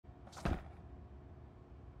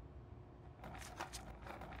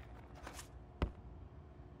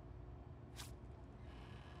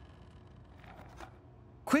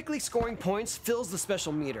Quickly scoring points fills the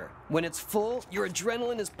special meter. When it's full, your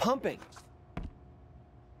adrenaline is pumping.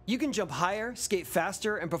 You can jump higher, skate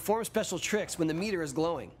faster, and perform special tricks when the meter is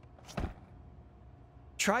glowing.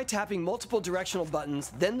 Try tapping multiple directional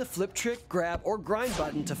buttons, then the flip trick, grab, or grind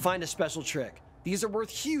button to find a special trick. These are worth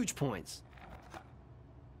huge points.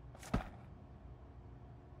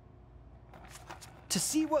 To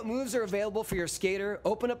see what moves are available for your skater,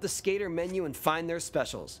 open up the skater menu and find their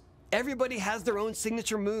specials. Everybody has their own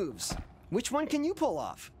signature moves. Which one can you pull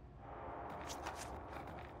off?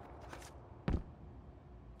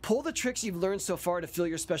 Pull the tricks you've learned so far to fill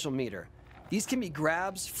your special meter. These can be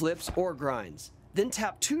grabs, flips, or grinds. Then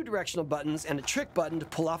tap 2 directional buttons and a trick button to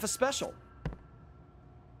pull off a special.